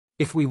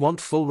If we want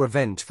full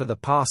revenge for the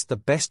past, the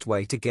best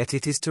way to get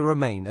it is to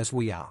remain as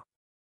we are.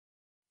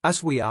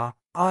 As we are,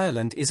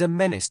 Ireland is a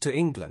menace to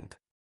England.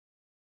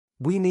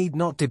 We need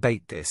not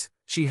debate this,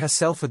 she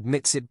herself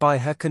admits it by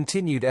her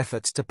continued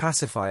efforts to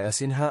pacify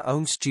us in her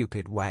own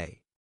stupid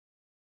way.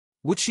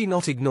 Would she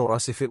not ignore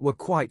us if it were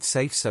quite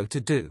safe so to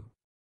do?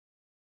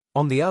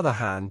 On the other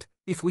hand,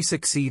 if we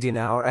succeed in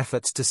our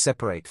efforts to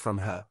separate from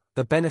her,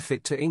 the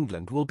benefit to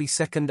England will be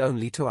second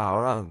only to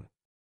our own.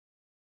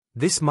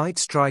 This might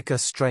strike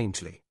us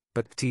strangely,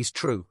 but it is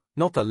true,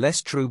 not the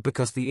less true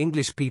because the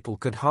English people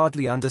could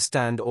hardly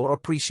understand or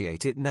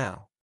appreciate it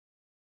now.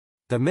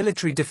 The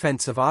military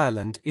defence of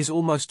Ireland is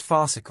almost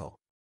farcical.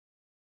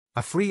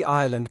 A free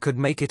Ireland could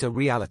make it a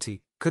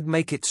reality, could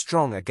make it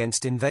strong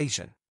against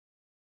invasion.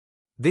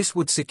 This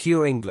would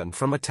secure England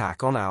from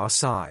attack on our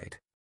side.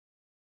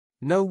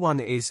 No one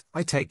is,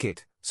 I take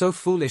it, so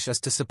foolish as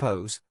to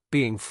suppose,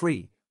 being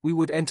free, we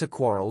would enter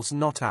quarrels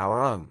not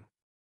our own.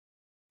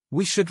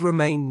 We should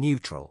remain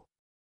neutral.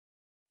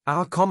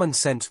 Our common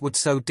sense would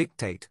so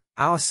dictate,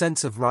 our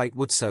sense of right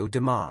would so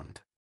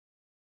demand.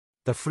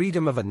 The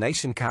freedom of a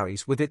nation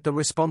carries with it the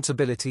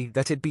responsibility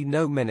that it be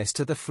no menace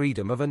to the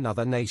freedom of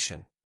another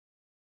nation.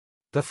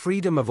 The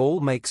freedom of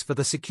all makes for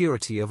the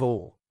security of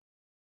all.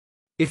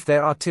 If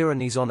there are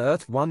tyrannies on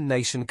earth, one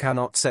nation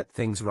cannot set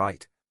things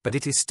right, but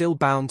it is still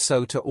bound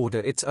so to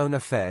order its own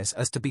affairs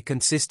as to be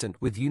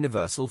consistent with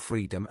universal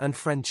freedom and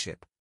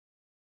friendship.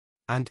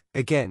 And,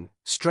 again,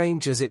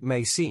 strange as it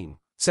may seem,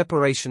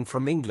 separation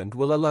from England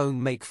will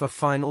alone make for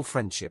final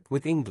friendship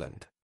with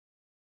England.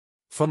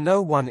 For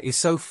no one is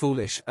so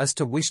foolish as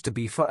to wish to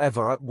be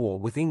forever at war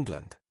with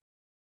England.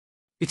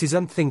 It is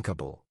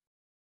unthinkable.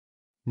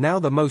 Now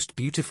the most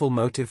beautiful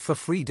motive for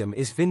freedom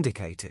is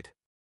vindicated.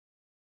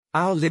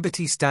 Our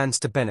liberty stands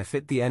to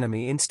benefit the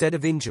enemy instead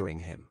of injuring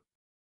him.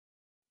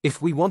 If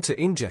we want to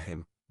injure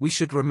him, we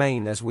should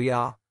remain as we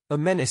are, a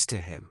menace to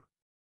him.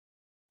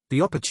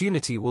 The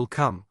opportunity will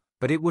come,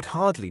 but it would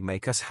hardly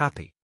make us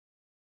happy.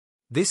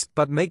 This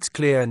but makes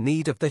clear a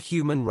need of the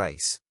human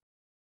race.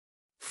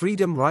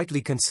 Freedom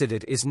rightly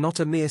considered is not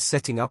a mere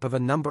setting up of a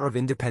number of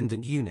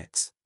independent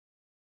units.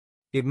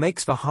 It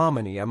makes for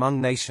harmony among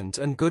nations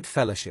and good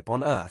fellowship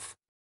on earth.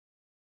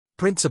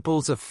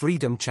 Principles of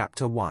Freedom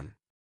Chapter 1.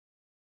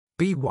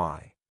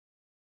 B.Y.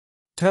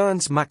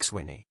 Terence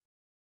MacSwiney,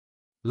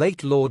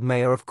 late Lord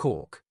Mayor of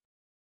Cork.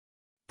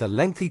 The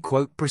lengthy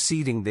quote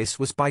preceding this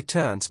was by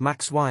Terence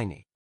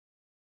MacSwiney.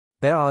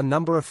 There are a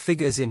number of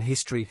figures in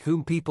history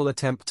whom people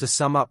attempt to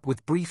sum up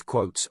with brief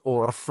quotes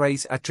or a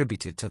phrase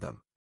attributed to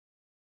them.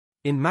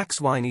 In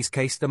MacSwiney's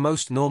case, the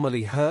most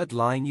normally heard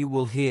line you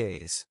will hear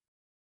is,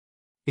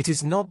 "It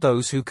is not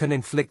those who can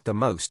inflict the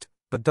most,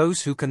 but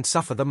those who can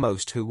suffer the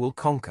most who will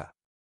conquer."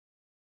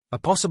 A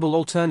possible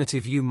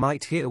alternative you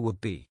might hear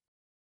would be,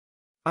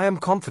 "I am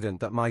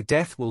confident that my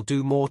death will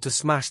do more to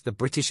smash the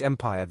British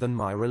Empire than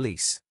my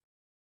release."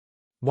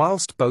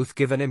 Whilst both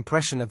give an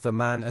impression of the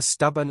man as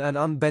stubborn and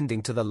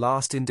unbending to the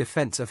last in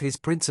defense of his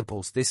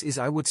principles, this is,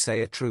 I would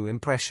say, a true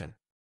impression.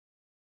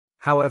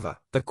 However,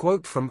 the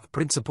quote from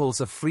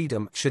Principles of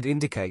Freedom should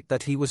indicate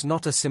that he was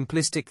not a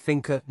simplistic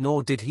thinker,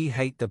 nor did he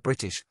hate the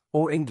British,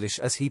 or English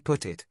as he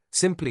put it,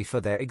 simply for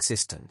their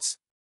existence.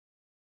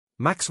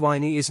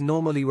 MacSwiney is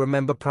normally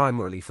remembered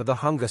primarily for the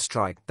hunger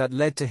strike that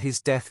led to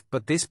his death,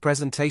 but this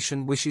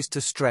presentation wishes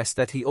to stress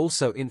that he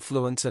also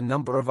influenced a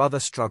number of other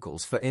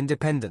struggles for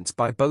independence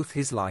by both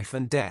his life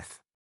and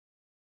death.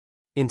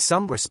 In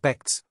some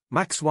respects,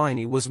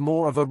 MacSwiney was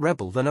more of a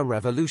rebel than a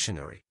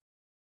revolutionary,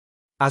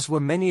 as were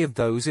many of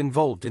those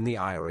involved in the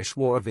Irish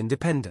War of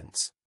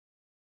Independence.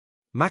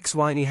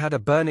 MacSwiney had a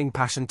burning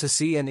passion to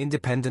see an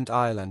independent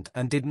Ireland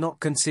and did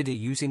not consider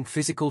using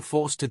physical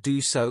force to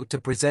do so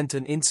to present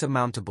an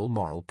insurmountable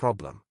moral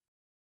problem.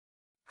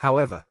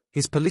 However,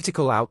 his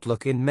political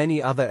outlook in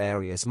many other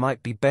areas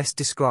might be best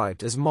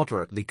described as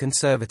moderately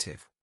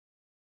conservative.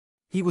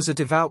 He was a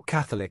devout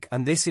Catholic,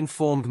 and this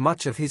informed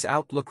much of his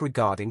outlook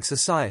regarding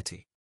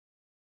society.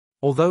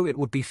 Although it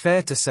would be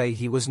fair to say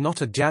he was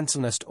not a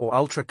Jansenist or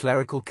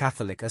ultra-clerical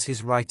Catholic as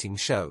his writing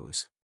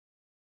shows.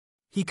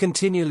 He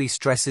continually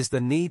stresses the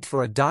need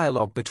for a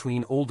dialogue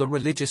between all the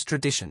religious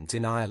traditions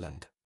in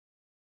Ireland.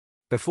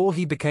 Before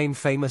he became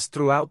famous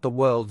throughout the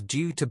world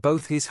due to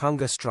both his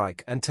hunger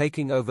strike and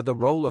taking over the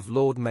role of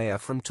Lord Mayor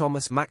from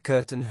Thomas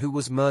MacCurtain, who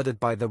was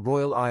murdered by the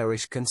Royal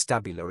Irish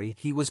Constabulary,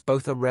 he was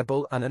both a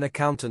rebel and an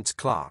accountant's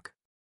clerk.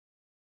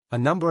 A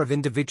number of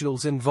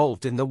individuals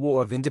involved in the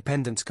War of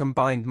Independence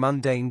combined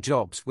mundane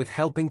jobs with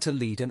helping to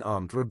lead an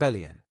armed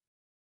rebellion.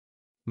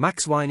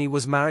 MacSwiney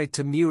was married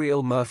to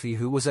Muriel Murphy,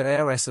 who was an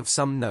heiress of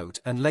some note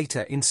and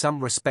later in some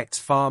respects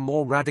far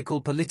more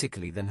radical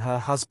politically than her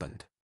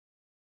husband.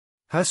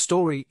 Her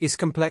story is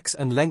complex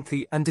and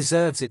lengthy and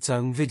deserves its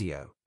own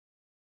video.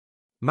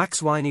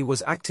 MacSwiney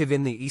was active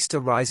in the Easter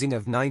Rising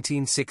of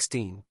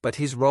 1916, but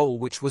his role,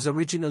 which was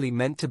originally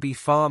meant to be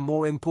far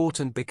more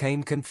important,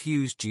 became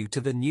confused due to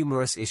the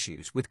numerous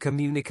issues with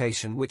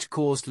communication which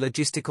caused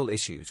logistical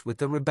issues with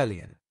the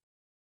rebellion.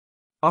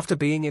 After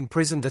being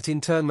imprisoned at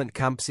internment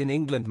camps in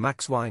England,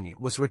 MacSwiney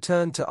was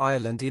returned to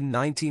Ireland in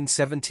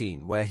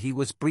 1917, where he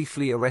was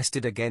briefly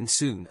arrested again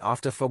soon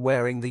after for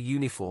wearing the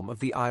uniform of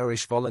the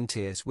Irish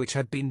Volunteers, which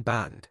had been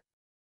banned.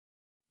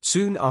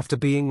 Soon after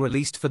being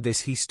released for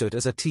this, he stood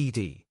as a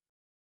TD.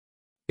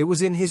 It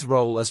was in his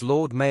role as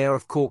Lord Mayor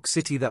of Cork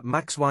City that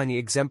MacSwiney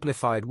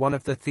exemplified one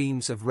of the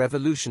themes of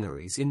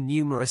revolutionaries in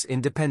numerous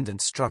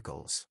independence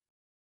struggles: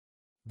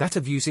 that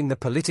of using the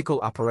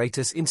political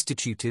apparatus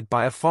instituted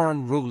by a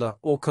foreign ruler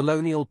or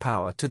colonial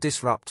power to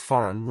disrupt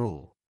foreign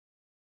rule.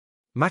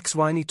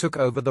 MacSwiney took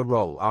over the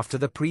role after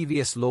the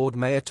previous Lord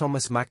Mayor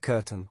Thomas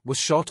MacCurtain was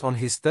shot on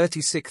his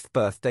 36th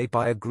birthday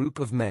by a group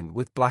of men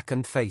with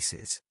blackened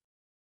faces.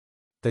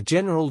 The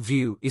general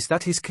view is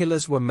that his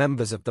killers were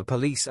members of the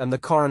police, and the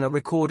coroner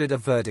recorded a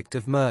verdict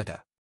of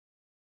murder.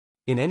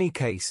 In any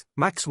case,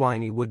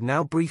 MacSwiney would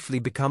now briefly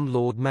become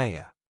Lord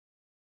Mayor.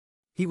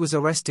 He was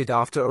arrested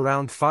after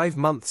around 5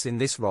 months in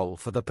this role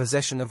for the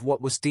possession of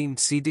what was deemed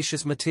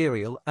seditious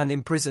material and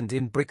imprisoned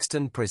in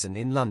Brixton Prison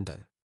in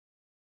London.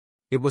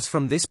 It was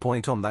from this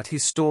point on that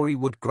his story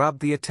would grab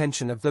the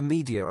attention of the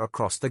media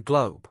across the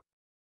globe.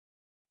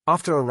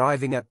 After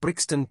arriving at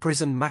Brixton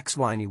Prison,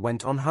 MacSwiney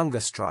went on hunger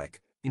strike,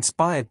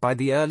 inspired by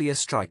the earlier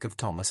strike of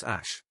Thomas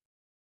Ashe.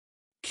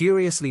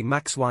 Curiously,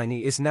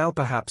 MacSwiney is now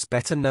perhaps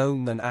better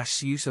known than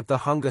Ashe's use of the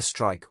hunger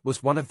strike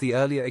was one of the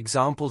earlier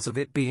examples of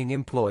it being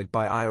employed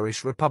by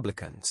Irish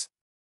Republicans.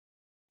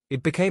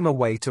 It became a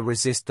way to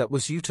resist that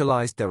was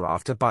utilized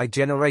thereafter by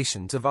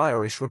generations of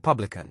Irish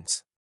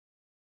Republicans.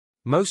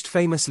 Most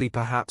famously,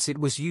 perhaps, it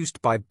was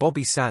used by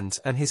Bobby Sands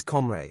and his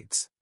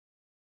comrades.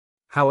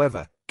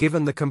 However,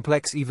 given the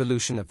complex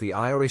evolution of the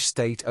Irish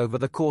state over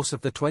the course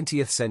of the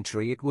 20th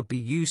century, it would be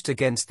used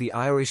against the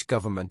Irish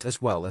government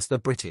as well as the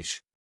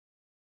British.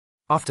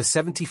 After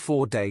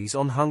 74 days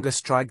on hunger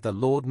strike, the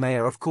Lord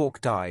Mayor of Cork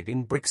died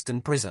in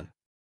Brixton Prison.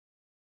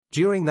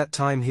 During that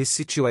time, his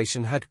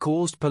situation had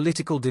caused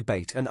political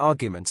debate and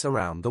arguments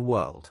around the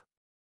world.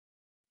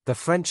 The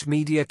French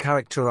media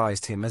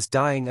characterized him as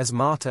dying as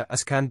martyr,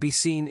 as can be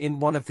seen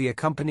in one of the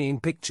accompanying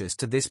pictures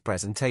to this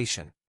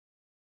presentation.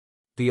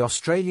 The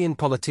Australian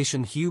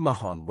politician Hugh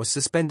Mahon was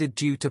suspended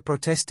due to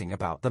protesting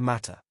about the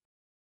matter.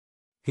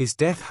 His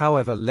death,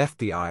 however, left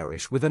the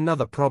Irish with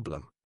another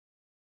problem.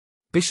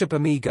 Bishop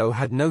Amigo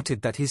had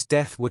noted that his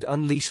death would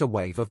unleash a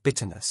wave of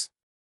bitterness.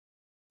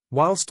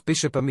 Whilst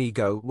Bishop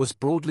Amigo was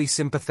broadly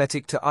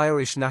sympathetic to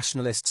Irish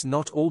nationalists,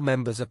 not all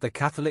members of the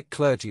Catholic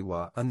clergy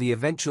were, and the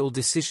eventual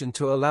decision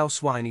to allow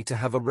Swiney to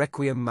have a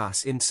requiem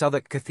mass in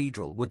Southwark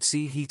Cathedral would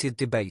see heated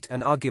debate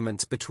and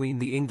arguments between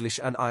the English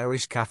and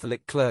Irish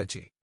Catholic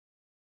clergy.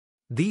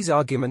 These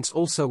arguments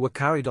also were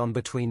carried on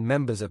between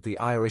members of the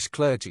Irish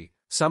clergy,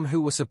 some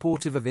who were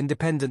supportive of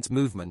independence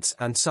movements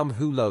and some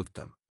who loathed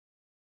them.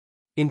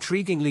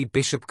 Intriguingly,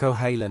 Bishop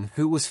Cohalan,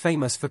 who was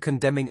famous for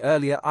condemning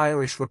earlier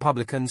Irish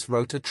Republicans,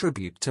 wrote a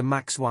tribute to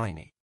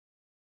MacSwiney.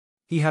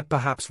 He had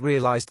perhaps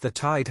realized the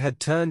tide had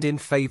turned in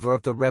favor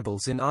of the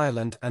rebels in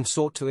Ireland and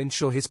sought to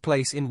ensure his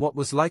place in what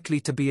was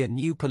likely to be a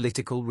new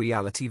political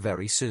reality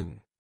very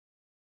soon.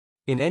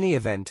 In any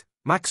event,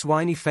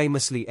 MacSwiney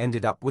famously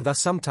ended up with are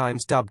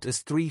sometimes dubbed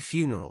as 3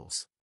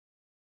 funerals.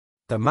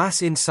 The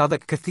Mass in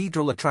Southwark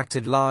Cathedral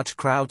attracted large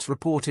crowds,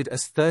 reported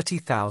as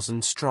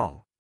 30,000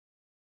 strong.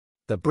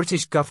 The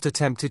British government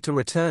attempted to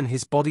return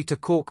his body to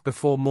Cork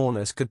before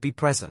mourners could be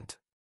present,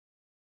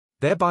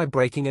 thereby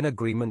breaking an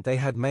agreement they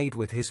had made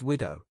with his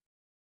widow.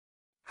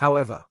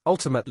 However,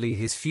 ultimately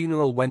his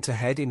funeral went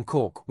ahead in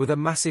Cork, with a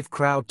massive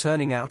crowd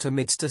turning out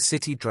amidst a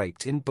city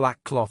draped in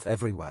black cloth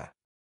everywhere.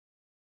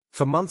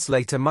 For months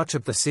later, much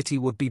of the city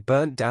would be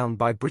burnt down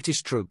by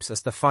British troops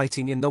as the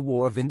fighting in the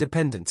War of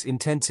Independence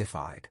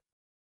intensified.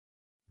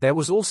 There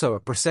was also a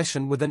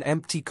procession with an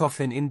empty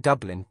coffin in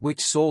Dublin,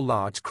 which saw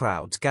large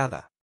crowds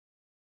gather.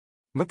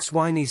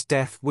 MacSwiney's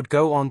death would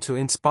go on to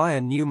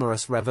inspire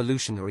numerous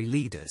revolutionary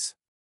leaders,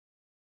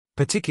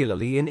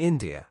 particularly in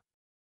India.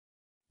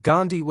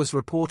 Gandhi was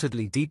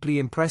reportedly deeply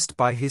impressed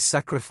by his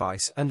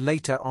sacrifice, and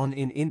later on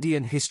in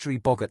Indian history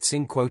Bhagat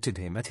Singh quoted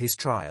him at his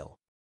trial.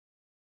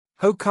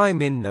 Ho Chi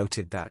Minh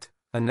noted that,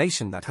 "A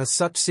nation that has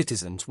such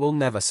citizens will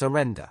never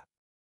surrender."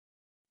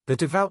 The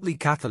devoutly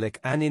Catholic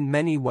and in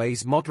many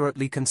ways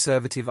moderately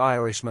conservative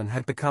Irishman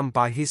had become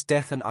by his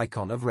death an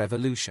icon of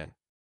revolution.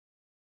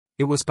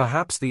 It was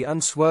perhaps the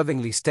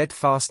unswervingly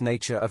steadfast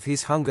nature of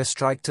his hunger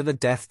strike to the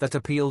death that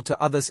appealed to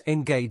others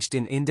engaged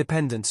in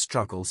independence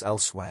struggles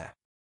elsewhere.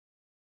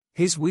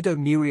 His widow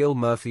Muriel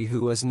Murphy,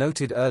 who as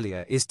noted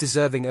earlier is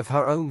deserving of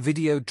her own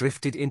video,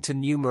 drifted into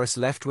numerous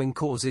left-wing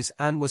causes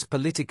and was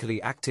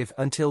politically active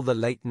until the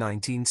late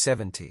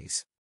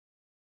 1970s.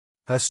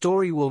 Her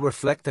story will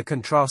reflect the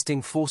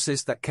contrasting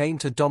forces that came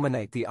to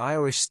dominate the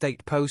Irish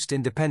state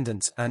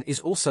post-independence, and is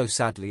also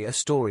sadly a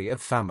story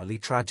of family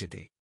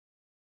tragedy.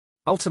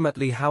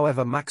 Ultimately,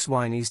 however,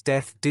 MacSwiney's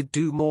death did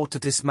do more to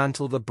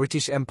dismantle the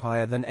British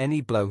Empire than any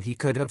blow he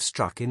could have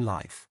struck in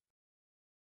life.